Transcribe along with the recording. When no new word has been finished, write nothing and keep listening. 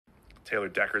Taylor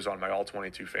Decker's on my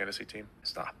All-22 fantasy team.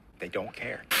 Stop. They don't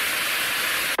care.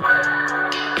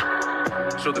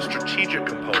 So the strategic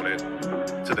component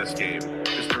to this game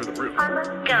is through the roof.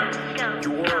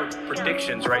 Your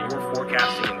predictions, right? Your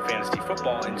forecasting in fantasy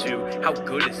football into how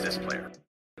good is this player?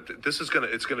 This is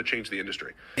gonna change the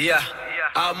industry. Yeah,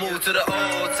 I moved to the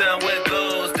old town where it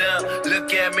goes down.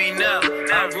 Look at me now.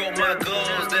 I wrote my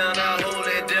goals down. I hold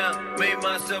it down. Made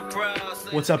myself proud.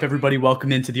 What's up, everybody?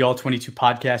 Welcome into the All-22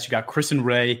 podcast. You got Chris and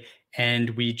Ray, and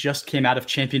we just came out of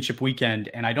championship weekend,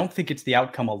 and I don't think it's the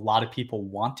outcome a lot of people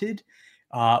wanted.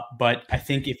 But I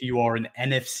think if you are an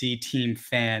NFC team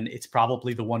fan, it's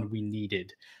probably the one we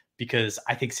needed, because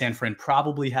I think San Fran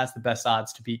probably has the best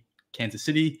odds to beat Kansas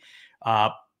City.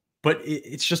 But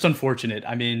it's just unfortunate.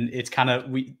 I mean, it's kind of,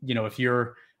 if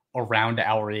you're around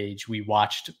our age, we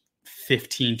watched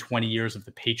 15, 20 years of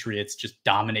the Patriots just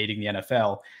dominating the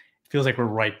NFL. It feels like we're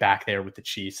right back there with the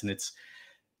Chiefs. And it's,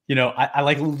 I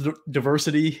like a little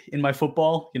diversity in my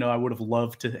football. I would have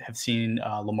loved to have seen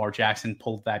Lamar Jackson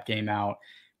pull that game out,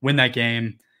 win that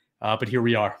game. But here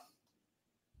we are.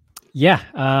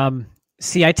 Yeah.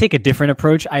 See, I take a different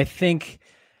approach. I think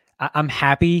I'm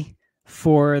happy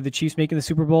for the Chiefs making the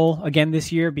Super Bowl again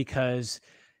this year, because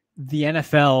the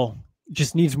NFL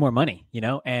just needs more money,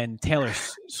 and Taylor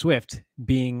Swift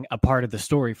being a part of the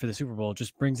story for the Super Bowl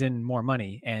just brings in more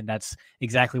money. And that's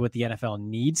exactly what the NFL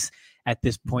needs at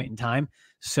this point in time.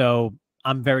 So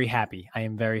I'm very happy. I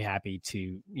am very happy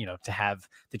to have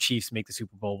the Chiefs make the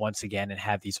Super Bowl once again and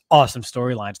have these awesome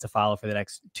storylines to follow for the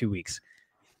next 2 weeks.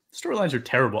 Storylines are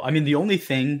terrible. I mean, the only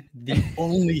thing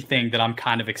that I'm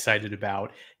kind of excited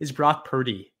about is Brock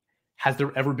Purdy. Has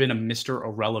there ever been a Mr.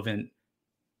 Irrelevant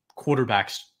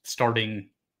quarterback starting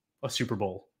a Super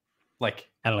Bowl? Like,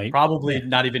 I don't know. Probably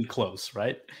not even close,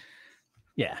 right?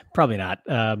 Yeah, probably not.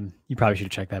 You probably should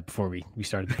have checked that before we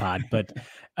started the pod. But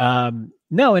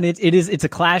no, and it's a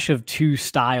clash of two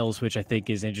styles, which I think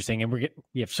is interesting. And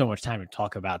we have so much time to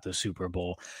talk about the Super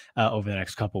Bowl over the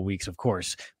next couple of weeks, of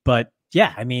course. But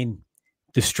yeah, I mean,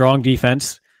 the strong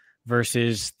defense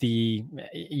versus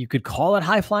you could call it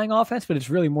high-flying offense, but it's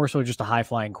really more so just a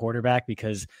high-flying quarterback,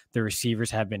 because the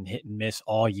receivers have been hit and miss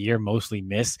all year, mostly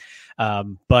miss.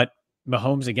 But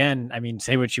Mahomes, again, I mean,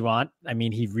 say what you want. I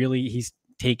mean, he's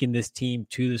taken this team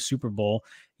to the Super Bowl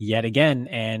yet again.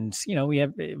 And,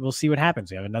 we'll see what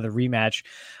happens. We have another rematch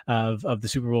of the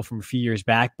Super Bowl from a few years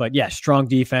back. But yeah, strong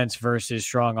defense versus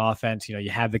strong offense. You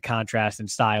have the contrast and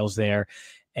styles there.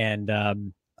 And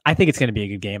I think it's going to be a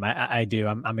good game. I do.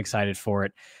 I'm excited for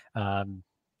it. And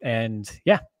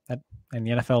the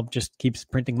NFL just keeps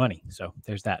printing money. So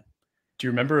there's that. Do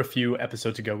you remember a few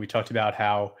episodes ago, we talked about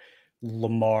how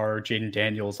Lamar, Jaden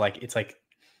Daniels, it's like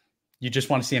you just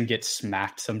want to see him get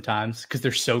smacked sometimes, because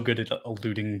they're so good at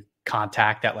eluding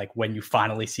contact that, like, when you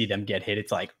finally see them get hit,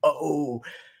 it's like, oh,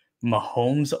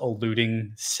 Mahomes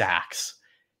eluding sacks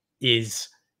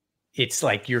it's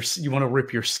like you want to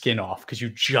rip your skin off, because you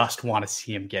just want to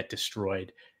see him get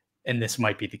destroyed. And this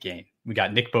might be the game. We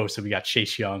got Nick Bosa, we got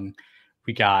Chase Young,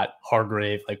 we got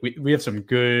Hargrave. Like, we have some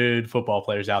good football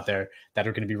players out there that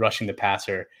are going to be rushing the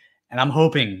passer. And I'm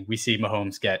hoping we see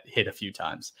Mahomes get hit a few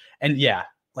times. And yeah,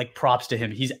 like, props to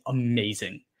him. He's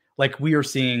amazing. Like, we are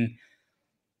seeing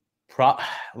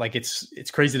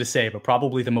it's crazy to say, but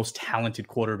probably the most talented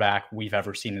quarterback we've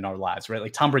ever seen in our lives, right?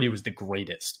 Like, Tom Brady was the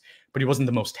greatest, but he wasn't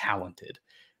the most talented.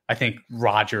 I think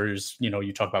Rodgers,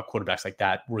 you talk about quarterbacks like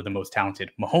that, were the most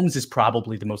talented. Mahomes is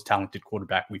probably the most talented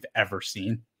quarterback we've ever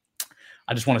seen.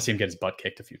 I just want to see him get his butt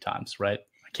kicked a few times, right?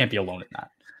 I can't be alone in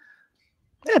that.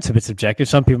 That's a bit subjective.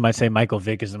 Some people might say Michael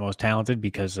Vick is the most talented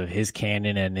because of his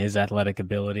cannon and his athletic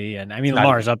ability. And I mean,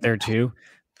 Lamar's up there too.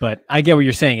 But I get what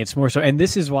you're saying. It's more so. And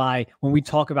this is why when we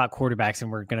talk about quarterbacks,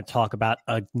 and we're going to talk about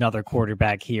another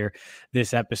quarterback here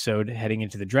this episode heading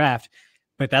into the draft.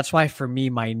 But that's why, for me,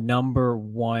 my number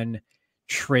one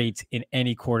trait in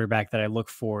any quarterback that I look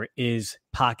for is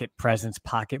pocket presence,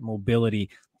 pocket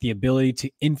mobility, the ability to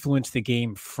influence the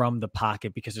game from the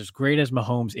pocket. Because as great as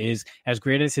Mahomes is, as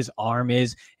great as his arm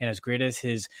is, and as great as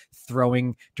his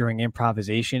throwing during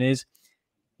improvisation is,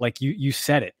 like you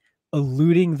said it,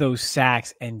 eluding those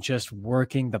sacks and just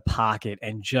working the pocket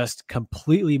and just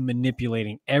completely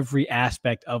manipulating every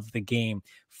aspect of the game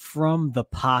from the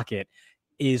pocket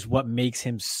is what makes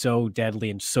him so deadly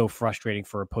and so frustrating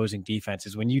for opposing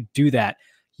defenses. When you do that,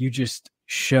 you just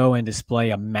show and display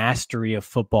a mastery of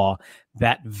football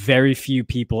that very few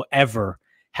people ever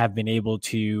have been able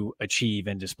to achieve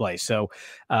and display. So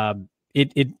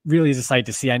it really is a sight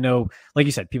to see. I know, like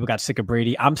you said, people got sick of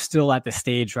Brady. I'm still at the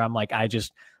stage where I'm like, I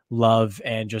just love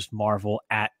and just marvel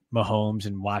at Mahomes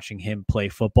and watching him play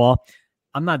football.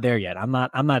 I'm not there yet. I'm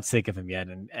not sick of him yet.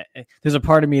 And there's a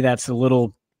part of me that's a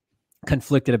little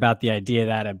conflicted about the idea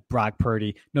that a Brock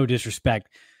Purdy, no disrespect,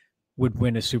 would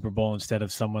win a Super Bowl instead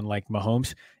of someone like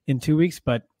Mahomes in 2 weeks.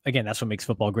 But again, that's what makes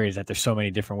football great, is that there's so many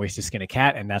different ways to skin a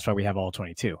cat. And that's why we have all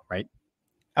 22, right?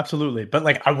 Absolutely. But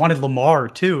like, I wanted Lamar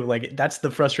too. Like, that's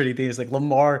the frustrating thing, is like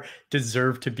Lamar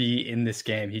deserved to be in this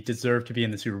game. He deserved to be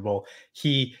in the Super Bowl.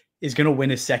 He is going to win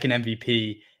his second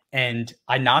MVP. And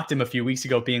I knocked him a few weeks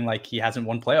ago being like, he hasn't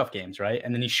won playoff games, right?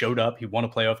 And then he showed up, he won a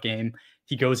playoff game.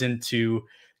 He goes into,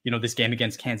 this game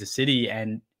against Kansas City,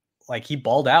 and like, he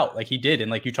balled out like he did. And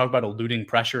like, you talk about eluding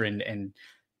pressure and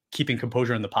keeping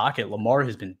composure in the pocket. Lamar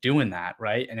has been doing that,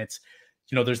 right? And it's,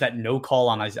 there's that no call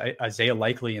on Isaiah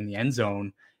Likely in the end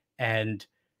zone. And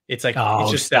it's like,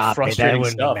 it's just that frustrating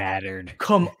stuff. Mattered.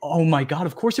 Oh my God.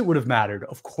 Of course it would have mattered.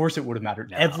 Of course it would have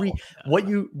mattered. What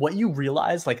you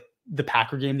realize, like the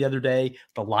Packer game the other day,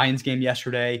 the Lions game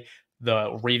yesterday,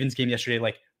 the Ravens game yesterday,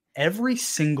 like every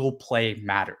single play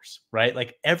matters, right?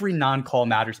 Like every non-call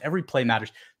matters. Every play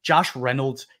matters. Josh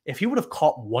Reynolds, if he would have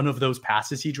caught one of those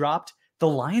passes he dropped, the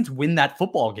Lions win that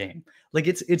football game. Like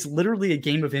it's literally a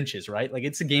game of inches, right? Like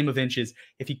it's a game of inches.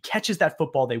 If he catches that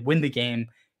football, they win the game,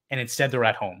 and instead they're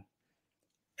at home.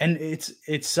 And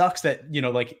it sucks that,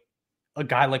 like a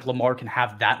guy like Lamar can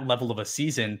have that level of a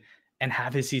season and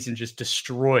have his season just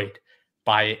destroyed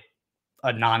by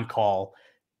a non-call.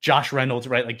 Josh Reynolds,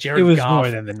 right? Like Jared Goff. It was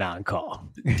more than the non-call.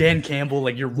 Dan Campbell,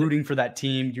 like you're rooting for that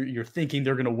team. You're thinking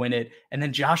they're going to win it. And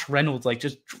then Josh Reynolds, like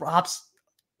just drops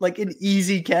like an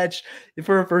easy catch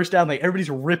for a first down. Like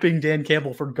everybody's ripping Dan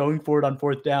Campbell for going for it on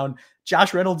fourth down.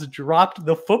 Josh Reynolds dropped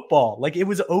the football. Like it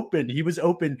was open. He was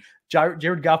open.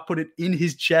 Jared Goff put it in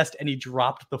his chest and he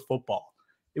dropped the football.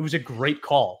 It was a great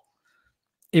call.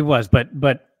 It was, but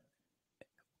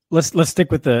let's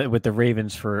stick with the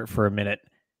Ravens for a minute.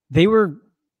 They were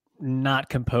not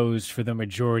composed for the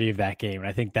majority of that game. And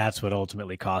I think that's what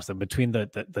ultimately cost them. Between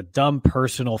the dumb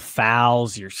personal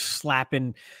fouls, you're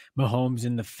slapping Mahomes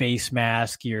in the face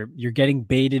mask, you're getting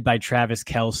baited by Travis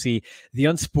Kelce, the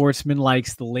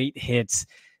unsportsmanlike, the late hits.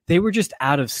 They were just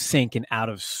out of sync and out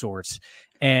of sorts.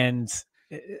 And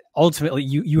ultimately,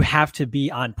 you have to be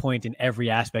on point in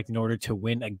every aspect in order to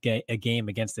win a game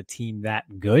against a team that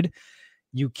good.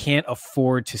 You can't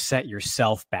afford to set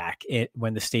yourself back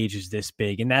when the stage is this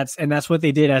big. And that's what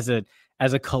they did as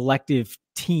a collective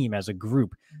team, as a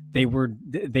group. They were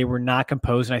not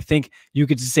composed. And I think you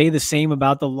could say the same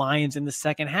about the Lions in the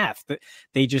second half.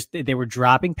 They were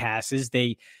dropping passes.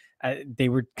 They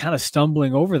were kind of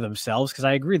stumbling over themselves, because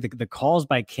I agree the calls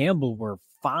by Campbell were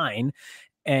fine.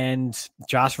 And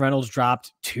Josh Reynolds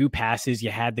dropped 2 passes. You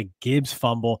had the Gibbs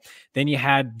fumble. Then you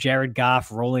had Jared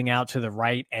Goff rolling out to the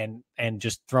right and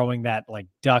just throwing that like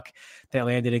duck that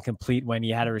landed incomplete when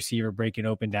you had a receiver breaking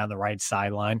open down the right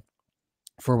sideline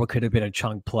for what could have been a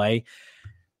chunk play.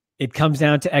 It comes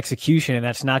down to execution, and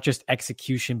that's not just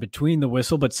execution between the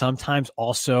whistle, but sometimes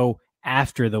also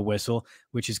after the whistle,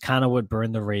 which is kind of what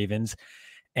burned the Ravens.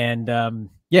 And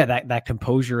that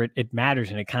composure, it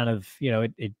matters. And it kind of,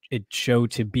 it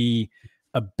showed to be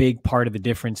a big part of the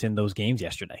difference in those games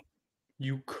yesterday.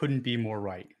 You couldn't be more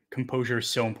right. Composure is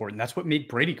so important. That's what made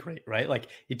Brady great, right? Like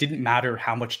it didn't matter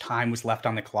how much time was left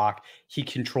on the clock. He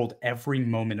controlled every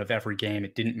moment of every game.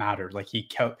 It didn't matter. Like he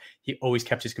always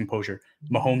kept his composure.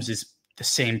 Mahomes is the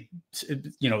same,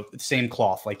 same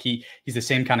cloth. Like he's the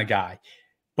same kind of guy.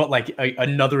 But like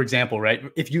another example, right?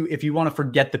 If you want to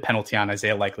forget the penalty on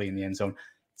Isaiah Likely in the end zone,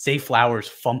 Zay Flowers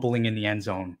fumbling in the end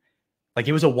zone. Like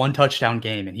it was a 1 touchdown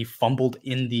game and he fumbled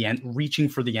in the end, reaching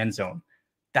for the end zone.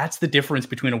 That's the difference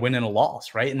between a win and a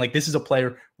loss, right? And like this is a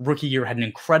player, rookie year, had an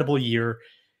incredible year.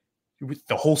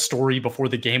 The whole story before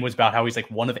the game was about how he's like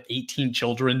one of 18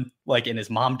 children, like, and his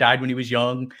mom died when he was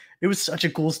young. It was such a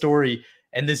cool story.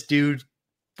 And this dude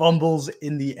fumbles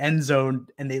in the end zone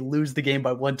and they lose the game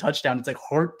by 1 touchdown. It's like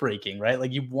heartbreaking, right?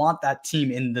 Like you want that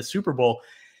team in the Super Bowl,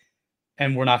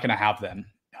 and we're not going to have them.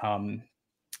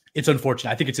 It's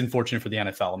unfortunate. I think it's unfortunate for the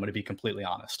NFL. I'm going to be completely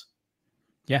honest.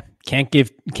 Yeah, can't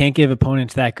give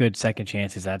opponents that good second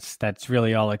chances. That's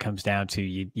really all it comes down to.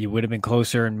 You would have been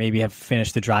closer and maybe have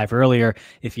finished the drive earlier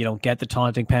if you don't get the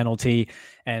taunting penalty.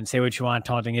 And say what you want,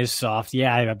 taunting is soft.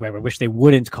 Yeah, I wish they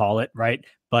wouldn't call it, right?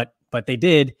 But they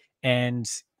did. And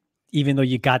even though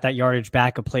you got that yardage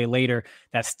back a play later,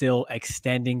 that's still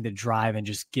extending the drive and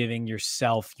just giving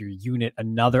yourself, your unit,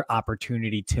 another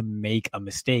opportunity to make a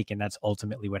mistake. And that's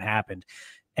ultimately what happened.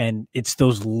 And it's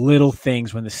those little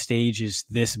things when the stage is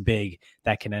this big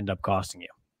that can end up costing you.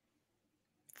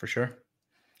 For sure.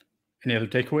 Any other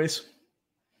takeaways?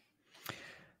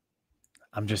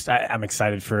 I'm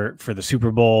excited for the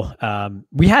Super Bowl.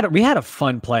 We had a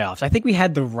fun playoffs. I think we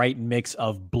had the right mix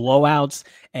of blowouts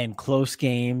and close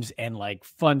games and like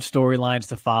fun storylines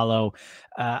to follow.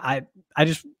 I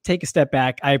just take a step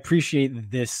back. I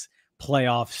appreciate this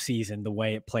playoff season, the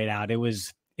way it played out. It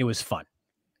was fun.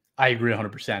 I agree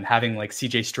 100%. Having like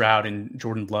CJ Stroud and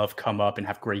Jordan Love come up and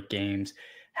have great games,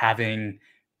 having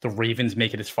the Ravens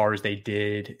make it as far as they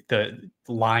did, the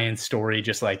Lions story,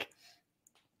 just like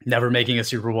never making a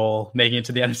Super Bowl, making it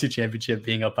to the NFC Championship,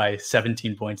 being up by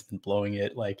 17 points and blowing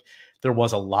it. Like there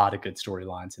was a lot of good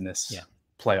storylines in this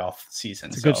playoff season.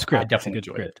 It's a good script. I definitely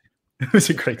enjoyed it. It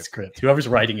was a great script. Whoever's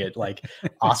writing it, like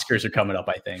Oscars are coming up,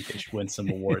 I think. They should win some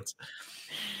awards.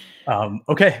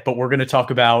 Okay, but we're going to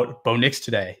talk about Bo Nix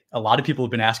today. A lot of people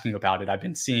have been asking about it. I've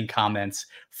been seeing comments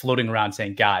floating around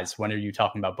saying, guys, when are you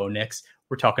talking about Bo Nix?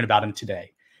 We're talking about him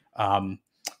today.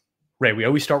 Ray, we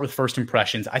always start with first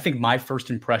impressions. I think my first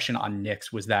impression on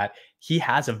Nix was that he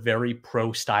has a very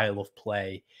pro style of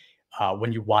play.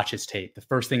 When you watch his tape, the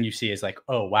first thing you see is like,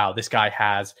 oh, wow, this guy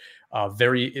has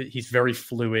he's very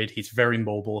fluid. He's very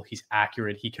mobile. He's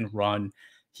accurate. He can run.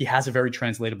 He has a very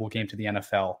translatable game to the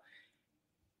NFL.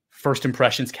 First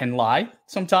impressions can lie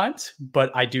sometimes, but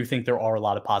I do think there are a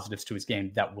lot of positives to his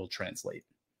game that will translate.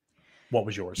 What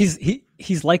was yours?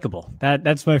 He's likable.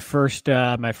 That's my first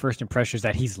impression is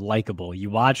that he's likable. You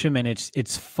watch him and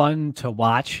it's fun to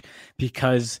watch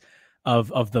because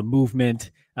of the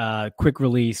movement, quick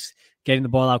release, getting the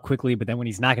ball out quickly. But then when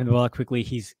he's not getting the ball out quickly,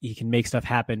 he can make stuff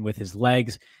happen with his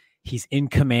legs. He's in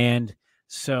command.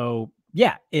 So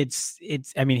yeah, it's.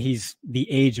 I mean, he's the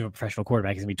age of a professional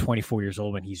quarterback. He's gonna be 24 years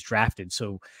old when he's drafted.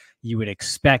 So you would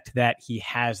expect that he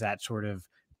has that sort of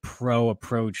pro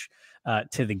approach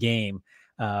to the game.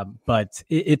 But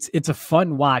it's a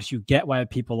fun watch. You get why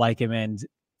people like him, and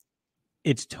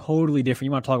it's totally different.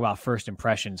 You want to talk about first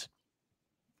impressions.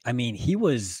 I mean, he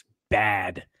was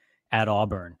bad at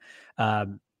Auburn.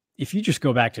 If you just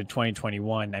go back to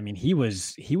 2021, I mean, he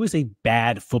was a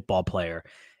bad football player,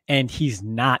 and he's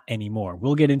not anymore.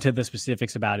 We'll get into the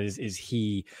specifics about is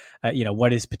he,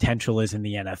 what his potential is in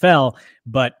the NFL.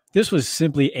 But this was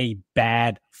simply a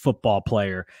bad football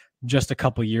player just a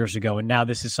couple years ago. And now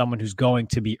this is someone who's going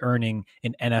to be earning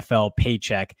an NFL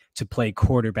paycheck to play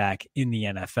quarterback in the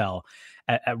NFL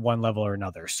at one level or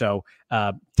another. So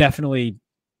definitely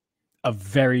a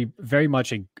very, very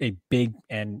much a big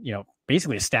and,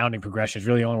 basically astounding progression is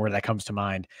really the only word that comes to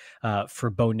mind for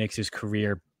Bo Nix's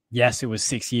career. Yes, it was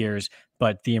 6 years,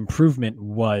 but the improvement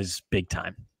was big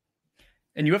time.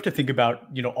 And you have to think about,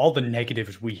 all the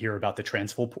negatives we hear about the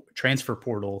transfer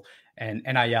portal and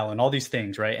NIL and all these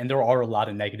things, right? And there are a lot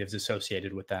of negatives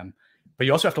associated with them. But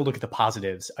you also have to look at the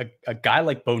positives. A guy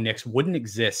like Bo Nix wouldn't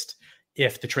exist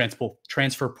if the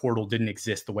transfer portal didn't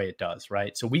exist the way it does,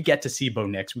 right? So we get to see Bo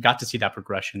Nix. We got to see that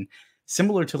progression,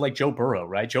 similar to like Joe Burrow,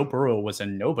 right? Joe Burrow was a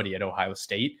nobody at Ohio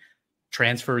State,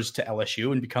 transfers to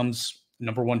LSU and becomes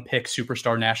number one pick,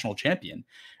 superstar national champion.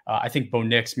 I think Bo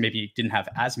Nix maybe didn't have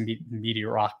as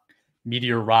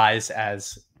meteor rise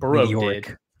as Burrow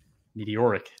did.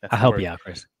 Meteoric. I'll help you out,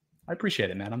 Chris. I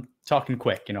appreciate it, man. I'm talking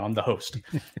quick. I'm the host.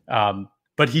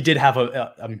 But he did have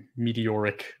a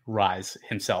meteoric rise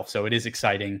himself. So it is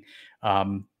exciting.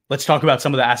 Let's talk about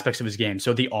some of the aspects of his game.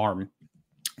 So the arm.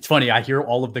 It's funny. I hear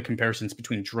all of the comparisons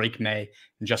between Drake May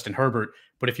and Justin Herbert.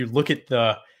 But if you look at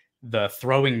the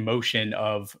throwing motion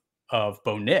of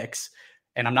Bo Nix,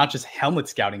 and I'm not just helmet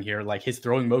scouting here, like his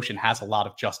throwing motion has a lot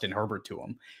of Justin Herbert to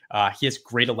him. He has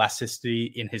great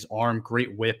elasticity in his arm,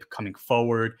 great whip coming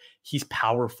forward. He's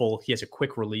powerful. He has a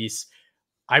quick release.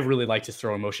 I really liked his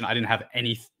throwing motion. I didn't have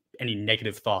any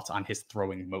negative thoughts on his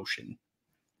throwing motion.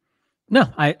 No,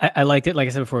 I liked it. Like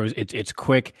I said before, it's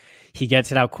quick. He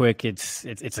gets it out quick. It's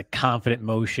a confident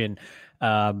motion.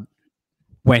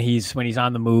 When he's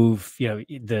on the move,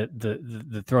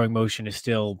 the throwing motion is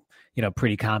still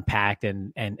pretty compact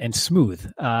and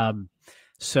smooth.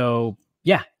 So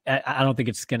yeah, I don't think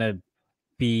it's gonna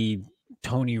be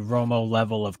Tony Romo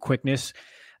level of quickness,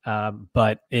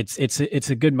 but it's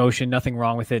a good motion. Nothing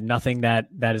wrong with it. Nothing that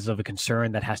is of a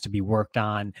concern that has to be worked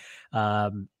on.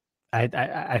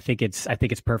 I think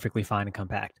it's perfectly fine and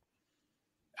compact.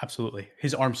 Absolutely,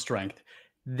 his arm strength.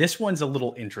 This one's a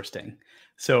little interesting.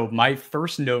 So my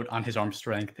first note on his arm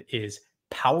strength is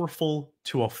powerful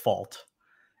to a fault.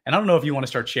 And I don't know if you want to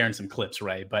start sharing some clips,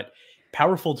 Ray, but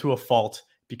powerful to a fault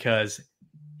because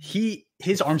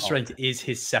his arm strength is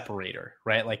his separator,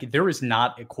 right? Like there is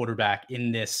not a quarterback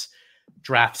in this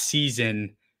draft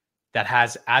season that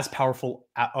has as powerful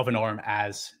of an arm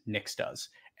as Nix does.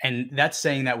 And that's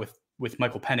saying that with with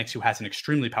Michael Penix, who has an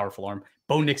extremely powerful arm.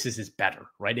 Bo Nix's is better,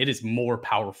 right? It is more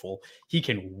powerful. He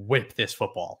can whip this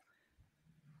football.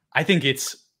 I think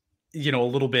it's, a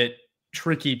little bit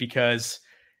tricky because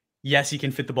yes, he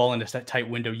can fit the ball in a tight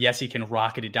window. Yes, he can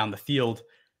rocket it down the field,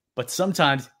 but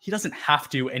sometimes he doesn't have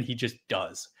to, and he just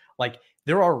does. Like,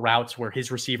 there are routes where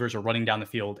his receivers are running down the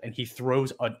field and he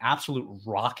throws an absolute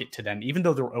rocket to them, even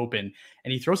though they're open.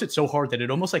 And he throws it so hard that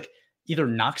it almost like either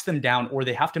knocks them down or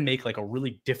they have to make like a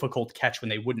really difficult catch when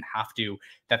they wouldn't have to,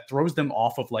 that throws them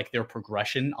off of like their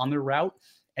progression on their route.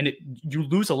 And you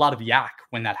lose a lot of yak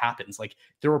when that happens. Like,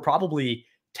 there were probably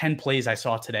 10 plays I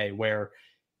saw today where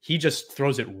he just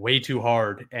throws it way too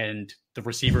hard and the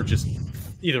receiver just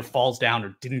either falls down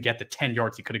or didn't get the 10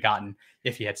 yards he could have gotten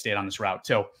if he had stayed on his route.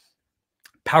 So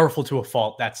powerful to a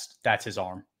fault. That's his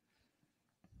arm.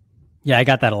 Yeah, I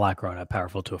got that a lot growing up.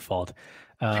 Powerful to a fault.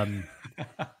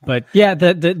 But yeah,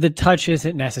 the touch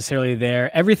isn't necessarily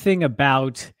there. Everything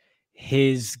about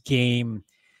his game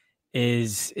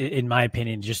is, in my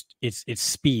opinion, just it's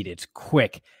speed. It's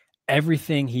quick.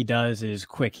 Everything he does is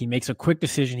quick. He makes a quick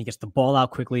decision. He gets the ball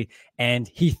out quickly and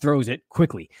he throws it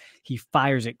quickly. He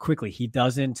fires it quickly. He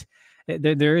doesn't.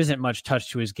 There isn't much touch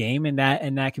to his game, and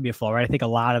that can be a flaw, right? I think a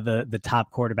lot of the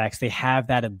top quarterbacks, they have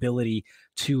that ability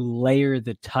to layer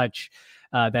the touch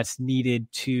that's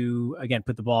needed to, again,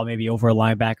 put the ball maybe over a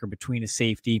linebacker, between a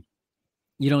safety.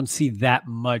 You don't see that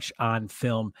much on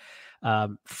film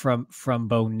from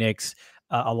Bo Nix.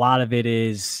 A lot of it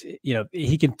is,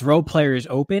 he can throw players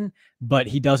open, but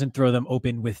he doesn't throw them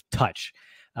open with touch.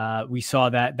 We saw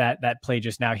that play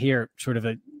just now here, sort of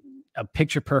a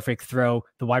picture perfect throw.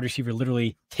 The wide receiver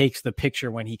literally takes the picture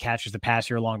when he catches the pass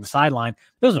here along the sideline.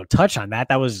 There was no touch on that.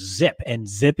 That was zip, and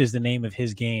zip is the name of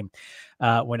his game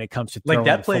when it comes to throwing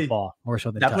the football, more so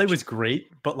than that touch. Play was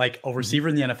great, but like a receiver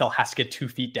in the NFL has to get 2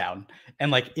 feet down, and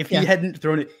like if he hadn't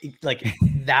thrown it like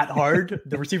that hard,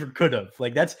 the receiver could have.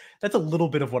 Like that's a little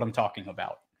bit of what I'm talking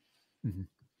about. Mm-hmm.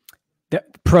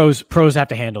 Pros have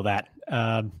to handle that.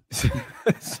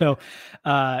 So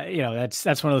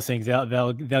that's one of those things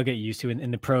they'll get used to,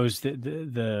 and the pros,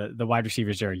 the wide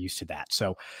receivers are used to that.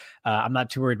 So I'm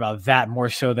not too worried about that. More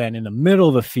so than in the middle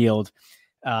of the field,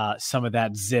 some of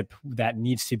that zip that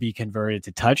needs to be converted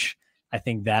to touch. I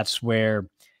think that's where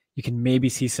you can maybe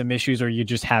see some issues, or you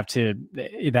just have to.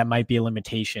 That might be a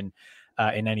limitation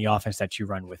in any offense that you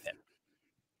run with him.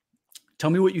 Tell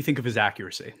me what you think of his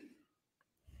accuracy.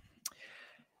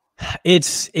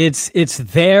 It's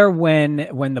there when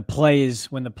the play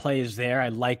is there. I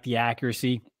like the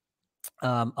accuracy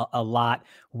a lot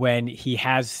when he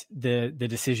has the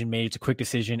decision made. It's a quick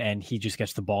decision and he just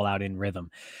gets the ball out in rhythm.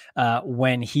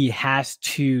 When he has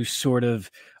to sort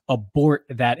of abort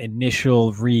that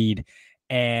initial read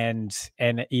and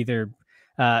either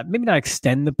maybe not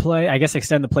extend the play. I guess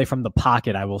extend the play from the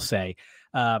pocket. I will say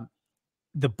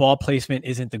the ball placement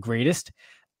isn't the greatest.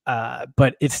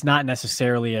 But it's not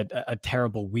necessarily a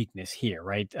terrible weakness here,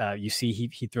 right? You see,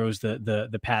 he throws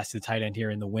the pass to the tight end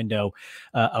here in the window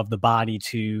of the body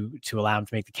to allow him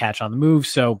to make the catch on the move.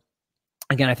 So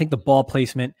again, I think the ball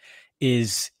placement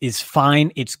is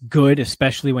fine. It's good,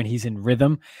 especially when he's in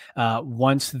rhythm.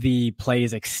 Once the play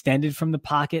is extended from the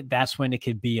pocket, that's when it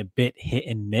could be a bit hit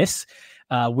and miss,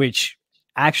 which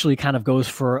actually kind of goes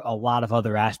for a lot of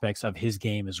other aspects of his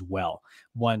game as well.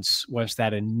 Once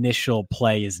that initial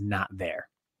play is not there.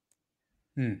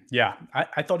 Yeah,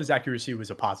 I thought his accuracy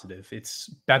was a positive. It's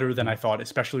better than I thought,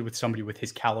 especially with somebody with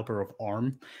his caliber of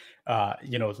arm.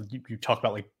 You talk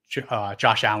about like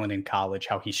Josh Allen in college,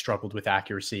 how he struggled with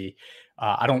accuracy.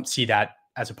 I don't see that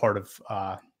as a part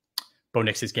of Bo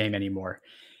Nix's game anymore.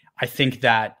 I think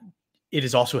that it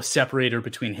is also a separator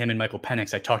between him and Michael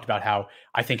Penix. I talked about how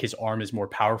I think his arm is more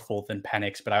powerful than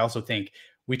Penix, but I also think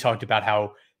we talked about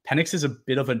how Penix is a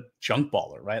bit of a junk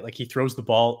baller, right? Like he throws the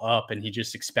ball up and he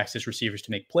just expects his receivers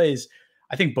to make plays.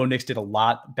 I think Bo Nix did a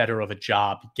lot better of a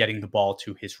job getting the ball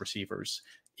to his receivers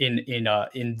in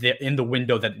the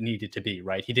window that it needed to be,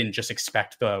 right? He didn't just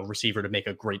expect the receiver to make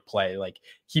a great play. Like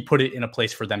he put it in a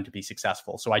place for them to be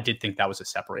successful. So I did think that was a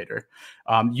separator.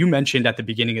 You mentioned at the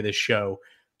beginning of this show,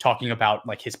 talking about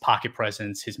like his pocket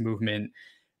presence, his movement,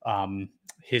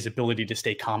 his ability to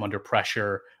stay calm under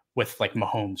pressure with like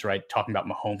Mahomes, right? Talking about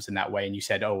Mahomes in that way. And you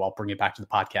said, oh, I'll bring it back to the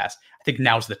podcast. I think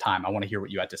now's the time. I want to hear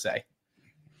what you had to say.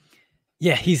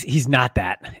 Yeah, he's not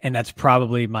that. And that's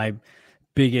probably my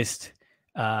biggest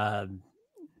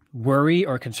worry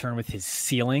or concern with his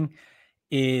ceiling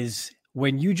is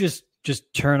when you just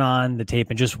turn on the tape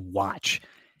and just watch.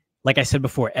 Like I said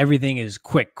before, everything is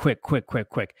quick.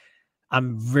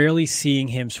 I'm rarely seeing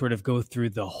him sort of go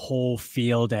through the whole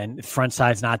field and front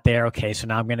side's not there. Okay, so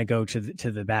now I'm going to go to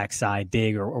the backside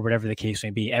dig or whatever the case may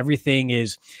be. Everything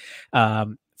is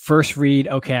first read.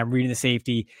 Okay, I'm reading the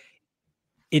safety.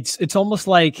 It's almost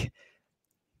like,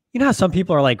 you know how some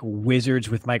people are like wizards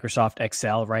with Microsoft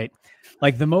Excel, right?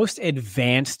 Like the most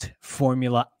advanced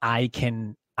formula I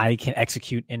can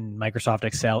execute in Microsoft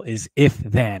Excel is if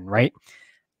then, right?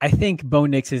 I think Bo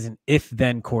Nix is an if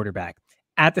then quarterback.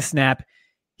 At the snap,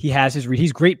 he has his read.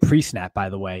 He's great pre-snap, by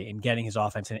the way, in getting his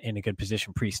offense in a good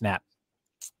position pre-snap.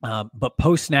 But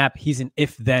post-snap, he's an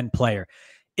if-then player.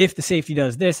 If the safety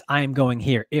does this, I am going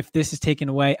here. If this is taken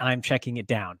away, I'm checking it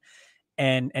down.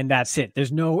 And that's it.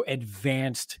 There's no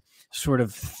advanced sort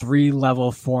of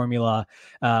 3-level formula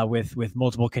with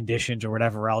multiple conditions or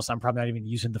whatever else. I'm probably not even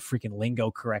using the freaking lingo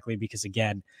correctly because,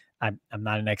 again, I'm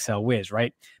not an Excel whiz,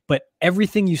 right? But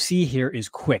everything you see here is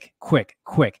quick.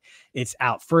 It's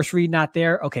out. First read not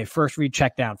there. Okay, first read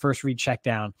check down. First read check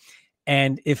down.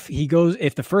 And if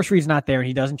the first read's not there and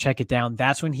he doesn't check it down,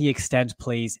 that's when he extends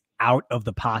plays out of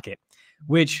the pocket,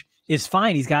 which is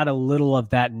fine. He's got a little of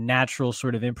that natural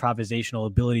sort of improvisational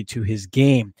ability to his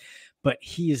game, but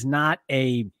he is not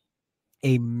a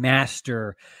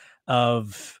master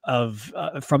of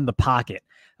from the pocket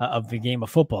of the game of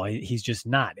football. He's just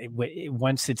not.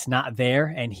 Once it's not there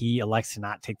and he elects to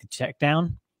not take the check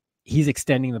down, he's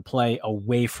extending the play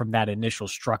away from that initial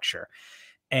structure.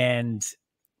 And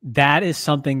that is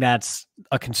something that's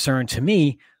a concern to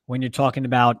me when you're talking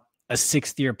about a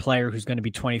 6th-year player who's going to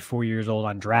be 24 years old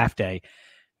on draft day.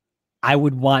 I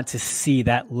would want to see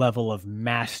that level of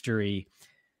mastery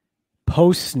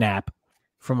post-snap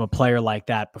from a player like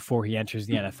that before he enters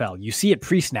the NFL. You see it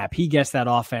pre-snap. He gets that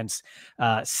offense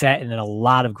set in a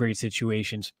lot of great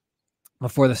situations.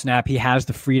 Before the snap, he has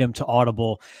the freedom to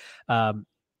audible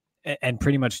and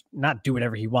pretty much not do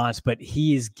whatever he wants, but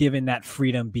he is given that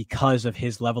freedom because of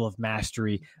his level of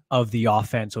mastery of the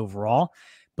offense overall.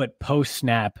 But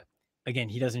post-snap, again,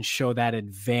 he doesn't show that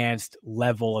advanced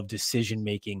level of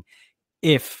decision-making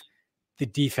if the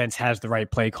defense has the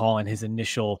right play call and his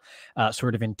initial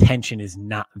sort of intention is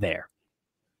not there.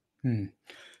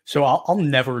 So I'll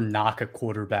never knock a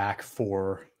quarterback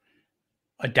for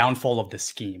a downfall of the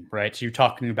scheme, right? So you're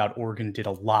talking about Oregon did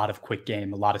a lot of quick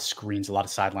game, a lot of screens, a lot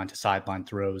of sideline to sideline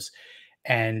throws.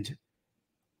 And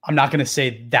I'm not going to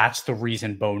say that's the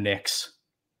reason Bo Nix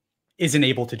isn't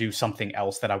able to do something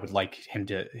else that I would like him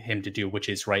to do, which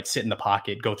is right, sit in the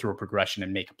pocket, go through a progression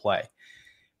and make a play.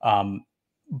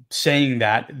 Saying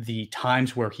that, the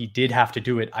times where he did have to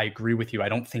do it, I agree with you. I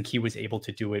don't think he was able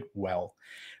to do it well.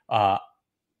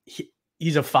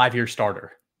 He's a 5-year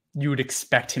starter. You would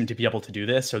expect him to be able to do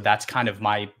this. So that's kind of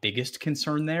my biggest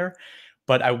concern there.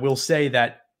 But I will say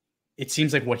that it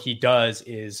seems like what he does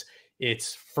is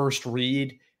it's first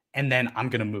read and then I'm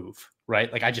going to move,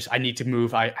 right? Like I need to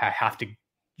move. I have to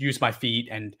use my feet.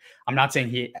 And I'm not saying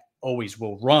he always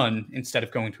will run instead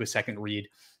of going to a second read,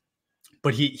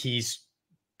 but he's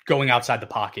going outside the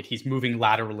pocket. He's moving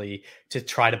laterally to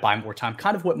try to buy more time,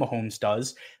 kind of what Mahomes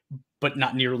does, but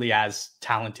not nearly as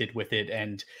talented with it.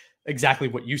 And exactly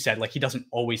what you said, like he doesn't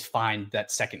always find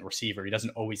that second receiver. He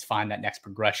doesn't always find that next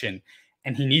progression,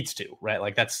 and he needs to, right?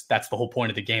 Like that's the whole point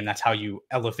of the game. That's how you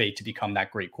elevate to become that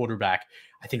great quarterback.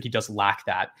 I think he does lack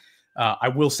that. I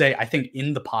will say, I think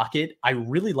in the pocket, I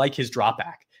really like his drop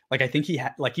back. Like I think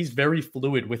he's very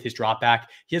fluid with his drop back.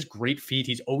 He has great feet.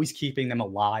 He's always keeping them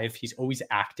alive. He's always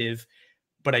active,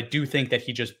 but I do think that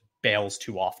he just bails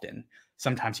too often.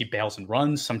 Sometimes he bails and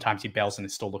runs. Sometimes he bails and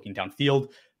is still looking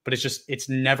downfield. But it's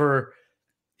never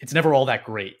all that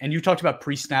great. And you talked about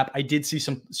pre-snap. I did see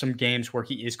some games where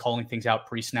he is calling things out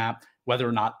pre-snap. Whether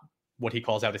or not what he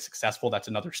calls out is successful, that's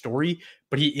another story.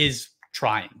 But he is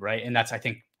trying, right? And that's, I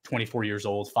think, 24 years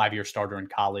old, 5-year starter in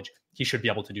college. He should be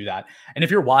able to do that. And if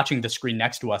you're watching the screen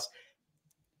next to us,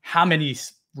 how many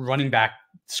running back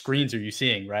screens are you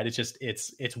seeing, right?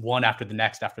 It's one after the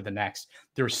next after the next.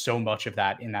 There's so much of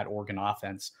that in that Oregon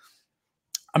offense.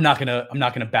 I'm not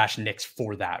gonna bash Nix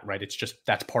for that, right? It's just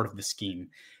that's part of the scheme.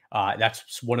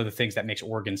 That's one of the things that makes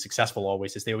Oregon successful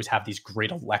always is they always have these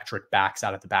great electric backs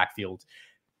out of the backfield.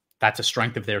 That's a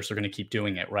strength of theirs. They're going to keep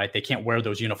doing it, right? They can't wear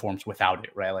those uniforms without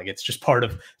it, right? Like it's just part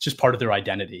of their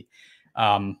identity.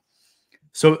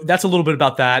 So that's a little bit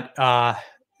about that.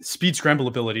 Speed scramble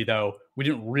ability, though, we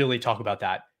didn't really talk about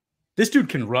that. This dude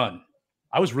can run.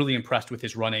 I was really impressed with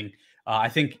his running. I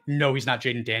think, no, he's not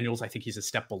Jaden Daniels. I think he's a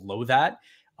step below that.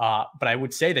 But I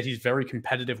would say that he's very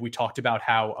competitive. We talked about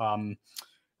how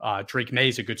Drake May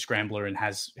is a good scrambler and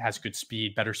has good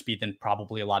speed, better speed than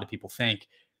probably a lot of people think.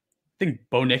 I think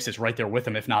Bo Nix is right there with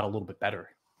him, if not a little bit better.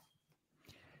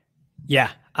 Yeah,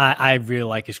 I really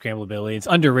like his scramble ability. It's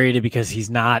underrated because he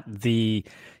doesn't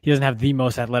have the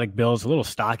most athletic builds, a little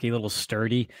stocky, a little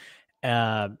sturdy.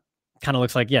 Kind of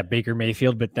looks like, Baker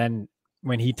Mayfield, but then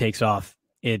when he takes off,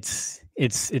 it's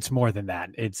more than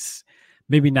that. It's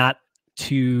maybe not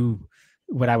to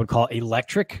what I would call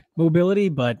electric mobility,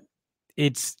 but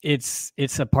it's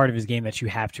a part of his game that you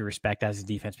have to respect as a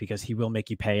defense, because he will make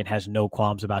you pay and has no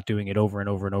qualms about doing it over and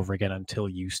over and over again until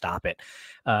you stop it.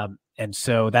 And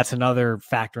so that's another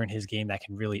factor in his game that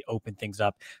can really open things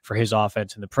up for his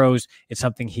offense in the pros. It's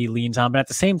something he leans on, but at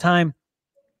the same time,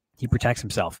 he protects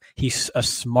himself. He's a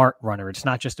smart runner. It's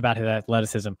not just about his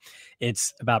athleticism.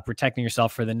 It's about protecting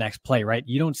yourself for the next play, right?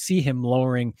 You don't see him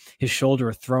lowering his shoulder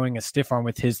or throwing a stiff arm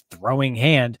with his throwing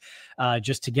hand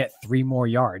just to get 3 more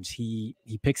yards. He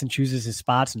picks and chooses his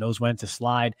spots, knows when to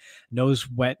slide, knows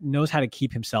how to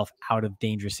keep himself out of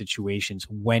dangerous situations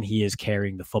when he is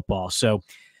carrying the football. So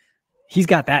he's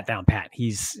got that down pat.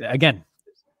 He's, again,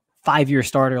 5-year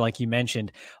starter, like you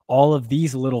mentioned. All of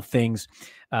these little things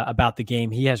about the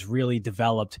game he has really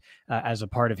developed as a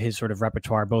part of his sort of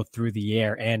repertoire, both through the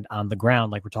air and on the ground,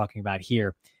 like we're talking about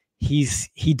here. He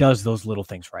does those little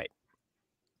things right.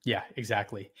 Yeah,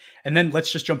 exactly. And then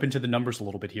let's just jump into the numbers a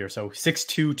little bit here. So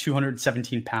 6'2",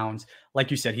 217 pounds.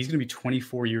 Like you said, he's going to be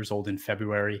 24 years old in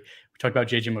February. We talked about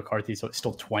JJ McCarthy, so it's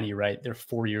still 20, right? They're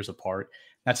 4 years apart.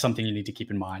 That's something you need to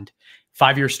keep in mind.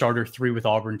 5-year starter, 3 with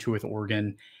Auburn, 2 with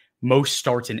Oregon. Most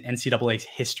starts in NCAA's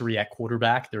history at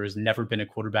quarterback. There has never been a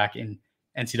quarterback in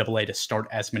NCAA to start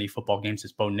as many football games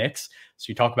as Bo Nix. So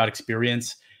you talk about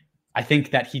experience. I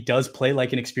think that he does play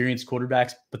like an experienced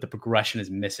quarterback, but the progression is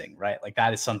missing, right? Like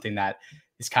that is something that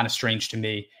is kind of strange to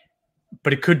me,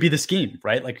 but it could be the scheme,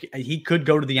 right? Like he could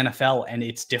go to the NFL and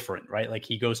it's different, right? Like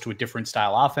he goes to a different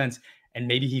style offense and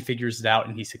maybe he figures it out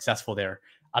and he's successful there.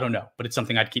 I don't know, but it's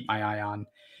something I'd keep my eye on.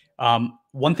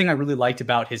 One thing I really liked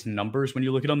about his numbers, when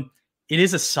you look at them, it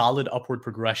is a solid upward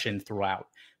progression throughout.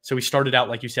 So he started out,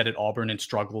 like you said, at Auburn and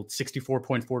struggled.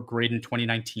 64.4 grade in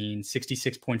 2019,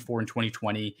 66.4 in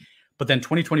 2020, but then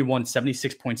 2021,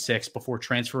 76.6 before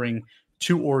transferring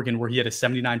to Oregon, where he had a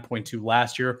 79.2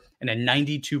 last year and a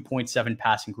 92.7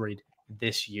 passing grade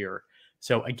this year.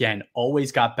 So again,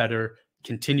 always got better,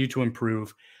 continue to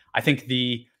improve. I think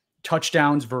the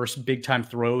touchdowns versus big time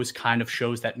throws kind of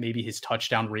shows that maybe his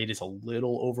touchdown rate is a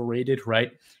little overrated,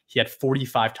 right? He had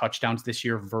 45 touchdowns this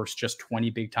year versus just 20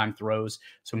 big time throws.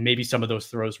 So maybe some of those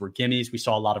throws were gimmies. We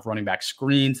saw a lot of running back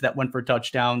screens that went for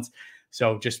touchdowns.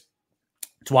 So just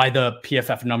it's why the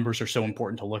PFF numbers are so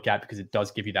important to look at, because it does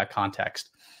give you that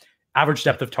context. Average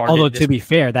depth of target. Although to be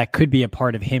fair, that could be a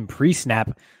part of him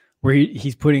pre-snap where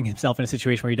he's putting himself in a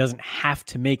situation where he doesn't have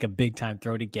to make a big time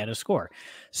throw to get a score.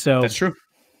 So that's true.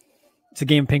 It's a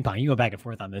game of ping pong. You go back and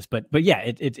forth on this, but yeah,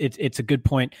 it's a good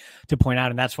point to point out,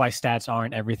 and that's why stats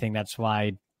aren't everything. That's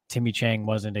why Timmy Chang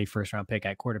wasn't a first round pick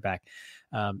at quarterback,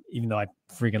 even though I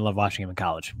freaking love watching him in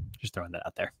college. Just throwing that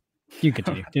out there. You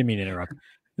continue. Didn't mean to interrupt.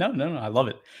 No, I love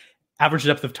it. Average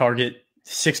depth of target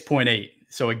 6.8.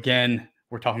 So again,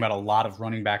 we're talking about a lot of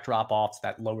running back drop-offs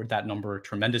that lowered that number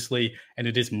tremendously, and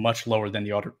it is much lower than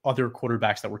the other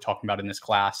quarterbacks that we're talking about in this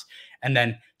class. And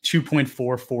then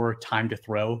 2.44 time to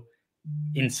throw.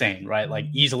 Insane, right? Like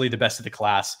easily the best of the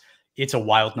class. It's a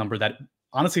wild number that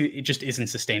honestly, it just isn't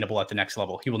sustainable at the next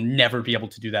level. He will never be able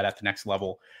to do that at the next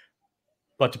level.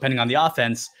 But depending on the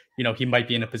offense, he might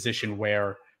be in a position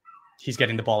where he's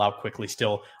getting the ball out quickly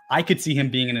still. I could see him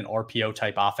being in an RPO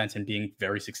type offense and being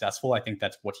very successful. I think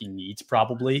that's what he needs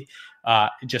probably.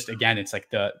 Just again, it's like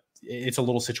it's a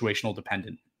little situational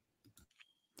dependent.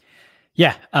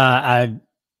 Yeah.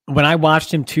 When I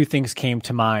watched him, 2 things came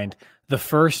to mind. The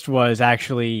first was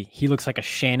actually he looks like a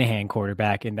Shanahan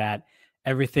quarterback in that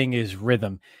everything is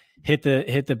rhythm. Hit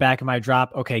the back of my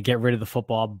drop. Okay, get rid of the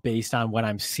football based on what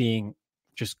I'm seeing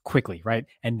just quickly, right?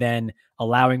 And then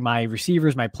allowing my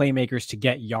receivers, my playmakers to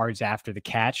get yards after the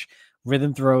catch.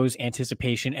 Rhythm throws,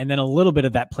 anticipation, and then a little bit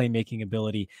of that playmaking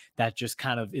ability that just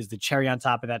kind of is the cherry on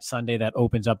top of that sundae that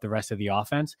opens up the rest of the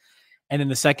offense. And then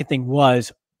the second thing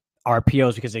was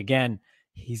RPOs, because again,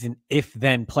 he's an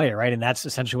if-then player, right? And that's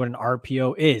essentially what an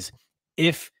RPO is.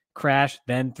 If, crash,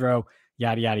 then throw,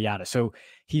 yada, yada, yada. So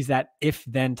he's that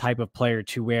if-then type of player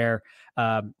to where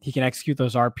he can execute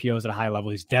those RPOs at a high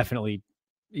level. He's definitely,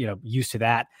 used to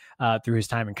that through his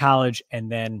time in college.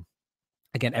 And then,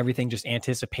 again, everything just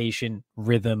anticipation,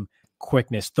 rhythm,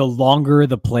 quickness. The longer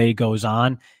the play goes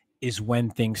on is when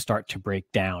things start to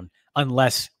break down,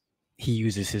 unless he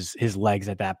uses his legs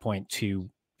at that point to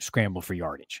scramble for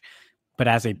yardage. But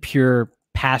as a pure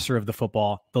passer of the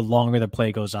football, the longer the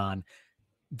play goes on,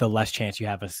 the less chance you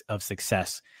have of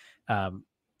success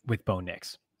with Bo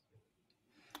Nix.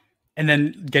 And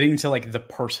then getting to like the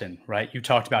person, right? You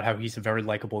talked about how he's a very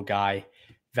likable guy.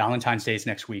 Valentine's Day is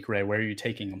next week, Ray. Where are you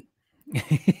taking him?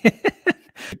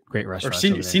 Great restaurant.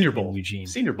 Or Senior Bowl. Eugene.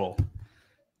 Senior Bowl.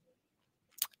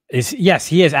 Yes,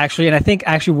 he is actually. And I think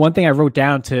actually one thing I wrote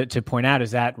down to point out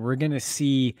is that we're going to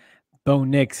see Bo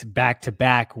Nix back to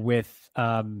back with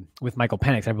Michael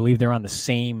Penix. I believe they're on the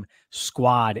same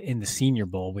squad in the Senior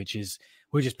Bowl, which is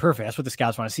perfect. That's what the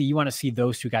scouts want to see. You want to see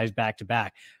those two guys back to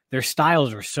back. Their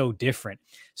styles are so different.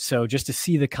 So just to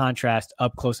see the contrast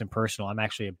up close and personal, I'm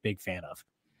actually a big fan of.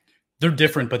 They're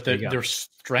different, but their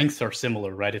strengths are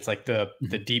similar, right? It's like the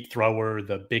deep thrower,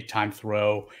 the big time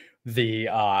throw, the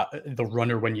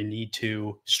runner when you need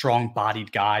to, strong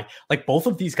bodied guy. Like both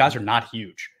of these guys are not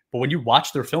huge, but when you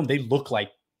watch their film, they look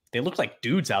like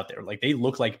dudes out there. Like they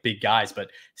look like big guys, but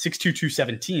 6'2",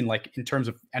 217, like in terms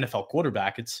of NFL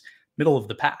quarterback, it's middle of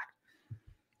the pack.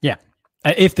 Yeah.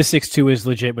 If the 6'2" is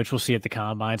legit, which we'll see at the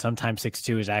combine, sometimes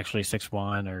 6'2" is actually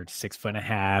 6'1" or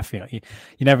 6'1.5". You know,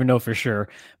 you never know for sure.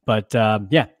 But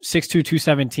 6'2",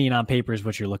 217 on paper is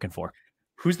what you're looking for.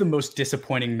 Who's the most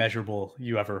disappointing measurable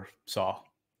you ever saw?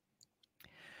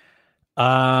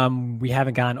 We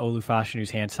haven't gotten Olufasenu's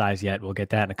hand size yet. We'll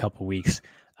get that in a couple weeks.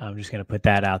 I'm just going to put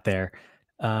that out there.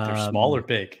 They're small or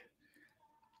big?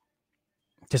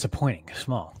 Disappointing,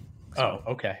 small. Oh,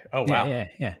 okay. Oh, wow. Yeah.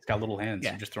 It's got little hands.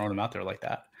 You're just throwing them out there like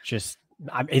that.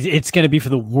 It's going to be for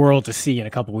the world to see in a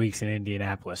couple weeks in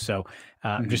Indianapolis. So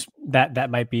just that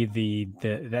might be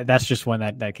that's just one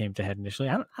that came to head initially.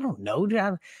 I don't know.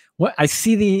 I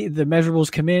see the measurables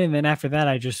come in, and then after that,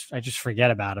 I just forget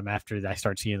about them after I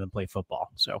start seeing them play football.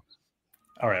 So,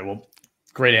 all right. Well,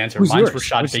 great answer. Who's Mine's yours?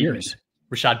 Rashad What's Bateman. yours?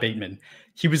 Rashad Bateman.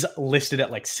 He was listed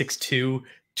at like 6'2",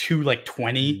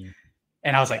 220.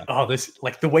 And I was like, oh, this,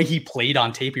 like the way he played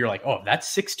on tape, you're like, oh,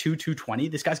 that's 6'2", 220.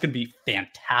 This guy's going to be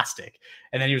fantastic.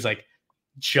 And then he was like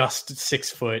just 6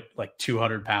 foot, like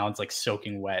 200 pounds, like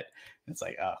soaking wet. And it's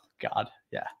like, oh God.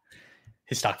 Yeah.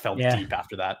 His stock fell deep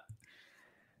after that.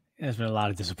 There's been a lot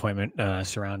of disappointment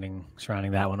surrounding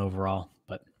that one overall,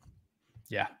 but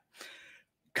yeah.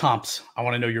 Comps. I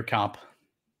want to know your comp.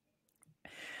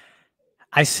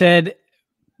 I said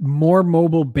more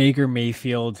mobile Baker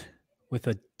Mayfield with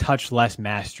a touch less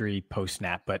mastery post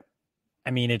snap, but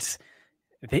I mean,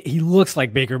 he looks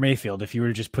like Baker Mayfield. If you were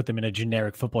to just put them in a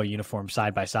generic football uniform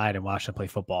side by side and watch them play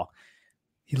football,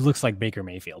 he looks like Baker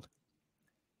Mayfield.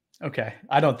 Okay.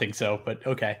 I don't think so, but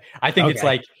okay. I think it's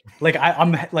like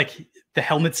I'm like the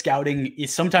helmet scouting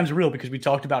is sometimes real because we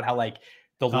talked about how like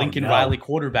the Lincoln Riley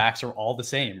quarterbacks are all the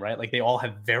same, right? Like they all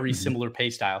have very similar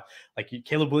play style. Like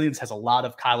Caleb Williams has a lot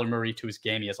of Kyler Murray to his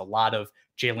game. He has a lot of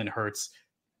Jalen Hurts,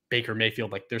 Baker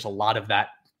Mayfield. Like there's a lot of that.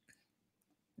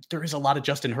 There is a lot of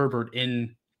Justin Herbert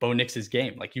in Bo Nix's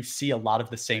game. Like you see a lot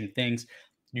of the same things.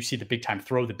 You see the big time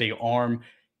throw, the big arm,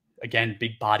 again,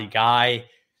 big body guy,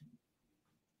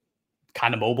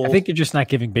 kind of mobile. I think you're just not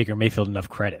giving Baker Mayfield enough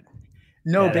credit.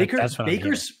 No, Baker's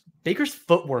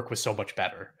footwork was so much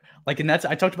better. Like, and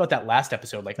I talked about that last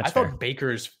episode. Like, I thought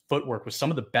Baker's footwork was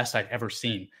some of the best I've ever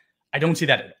seen. I don't see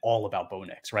that at all about Bo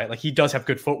Nix, right? Like, he does have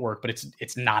good footwork, but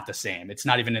it's not the same. It's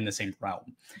not even in the same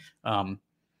realm.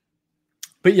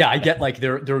 But yeah, I get like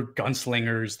they're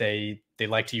gunslingers. They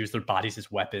like to use their bodies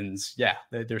as weapons. Yeah,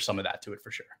 there's some of that to it for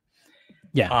sure.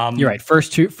 Yeah, you're right.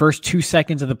 First 2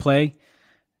 seconds of the play,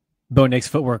 Bo Nix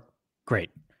footwork, great.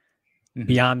 Mm-hmm.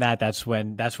 Beyond that, that's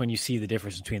when you see the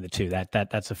difference between the two.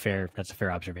 That's a fair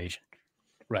observation.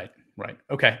 Right.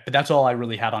 Okay, but that's all I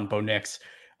really had on Bo Nix.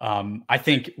 I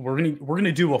think we're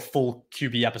gonna do a full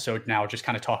QB episode now, just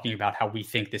kind of talking about how we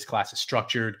think this class is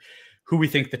structured, who we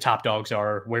think the top dogs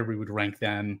are, where we would rank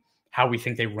them, how we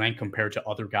think they rank compared to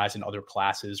other guys in other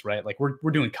classes. Right? Like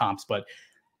we're doing comps, but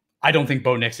I don't think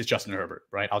Bo Nix is Justin Herbert.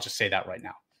 Right? I'll just say that right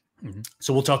now. Mm-hmm.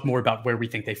 So we'll talk more about where we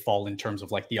think they fall in terms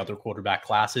of like the other quarterback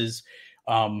classes.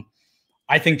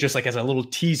 I think just like as a little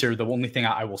teaser, the only thing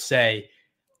I will say,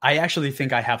 I actually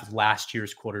think I have last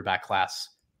year's quarterback class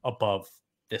above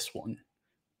this one,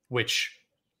 which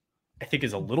I think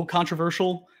is a little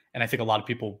controversial. And I think a lot of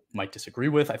people might disagree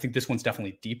with. I think this one's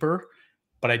definitely deeper,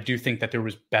 but I do think that there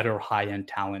was better high-end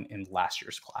talent in last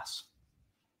year's class.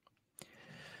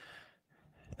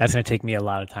 That's going to take me a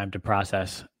lot of time to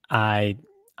process. I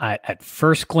at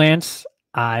first glance,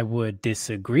 I would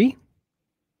disagree,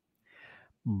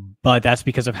 but that's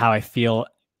because of how I feel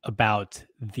about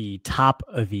the top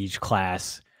of each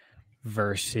class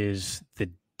versus the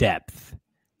depth.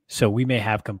 So we may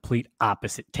have complete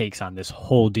opposite takes on this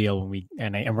whole deal when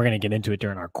we're going to get into it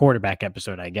during our quarterback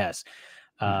episode, I guess.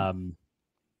 So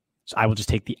I will just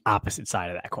take the opposite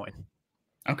side of that coin.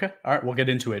 Okay. All right. We'll get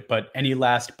into it, but any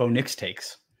last Bo Nix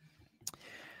takes?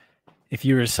 if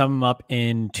you were to sum him up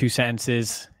in 2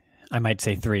 sentences, I might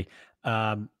say 3.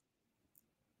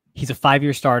 He's a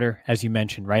 5-year starter, as you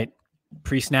mentioned, right?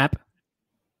 Pre-snap,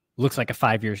 looks like a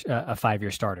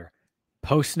 5-year starter.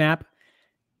 Post-snap,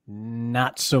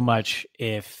 not so much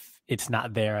if it's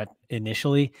not there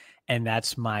initially. And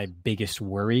that's my biggest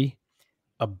worry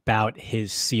about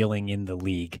his ceiling in the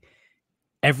league.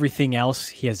 Everything else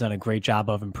he has done a great job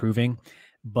of improving,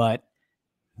 but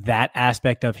that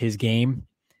aspect of his game,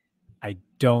 I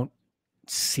don't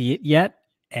see it yet.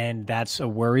 And that's a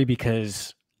worry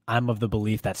because I'm of the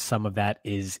belief that some of that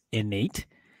is innate.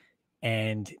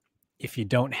 And if you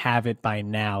don't have it by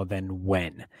now, then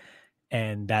when?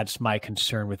 And that's my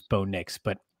concern with Bo Nix.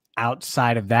 But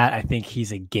outside of that, I think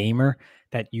he's a gamer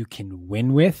that you can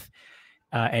win with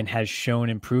and has shown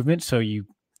improvement. So you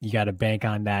got to bank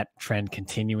on that trend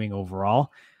continuing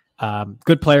overall.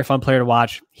 Good player, fun player to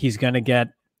watch. He's going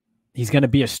to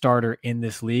be a starter in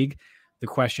this league. The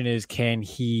question is, can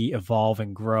he evolve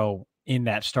and grow in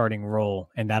that starting role?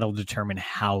 And that'll determine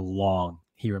how long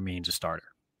he remains a starter.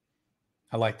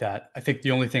 I like that. I think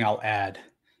the only thing I'll add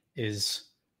is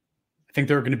I think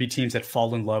there are going to be teams that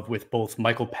fall in love with both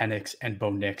Michael Penix and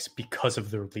Bo Nix because of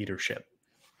their leadership.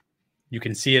 You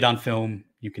can see it on film.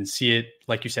 You can see it,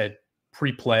 like you said,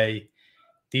 pre-play.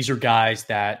 These are guys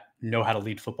that know how to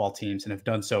lead football teams and have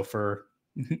done so for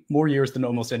more years than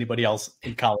almost anybody else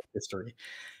in college history.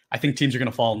 I think teams are going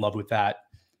to fall in love with that.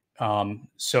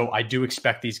 So I do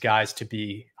expect these guys to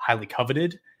be highly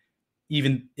coveted,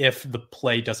 even if the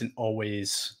play doesn't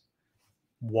always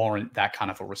warrant that kind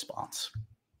of a response.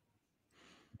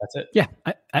 That's it. Yeah,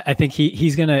 I think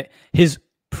his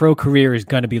pro career is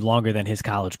going to be longer than his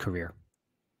college career.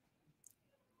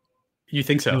 You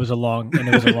think so? It was a long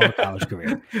college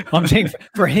career. I'm saying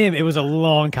for him, it was a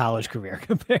long college career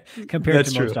compared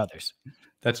to most others.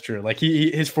 That's true. Like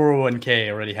his 401k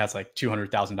already has like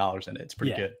 $200,000 in it. It's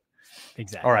pretty good.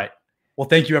 Exactly. All right. Well,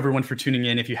 thank you everyone for tuning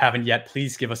in. If you haven't yet,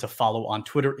 please give us a follow on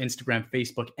Twitter, Instagram,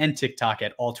 Facebook, and TikTok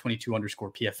at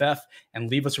all22_PFF and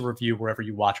leave us a review wherever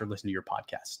you watch or listen to your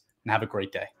podcast. And have a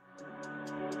great day.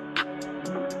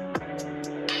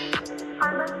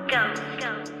 I'm a ghost.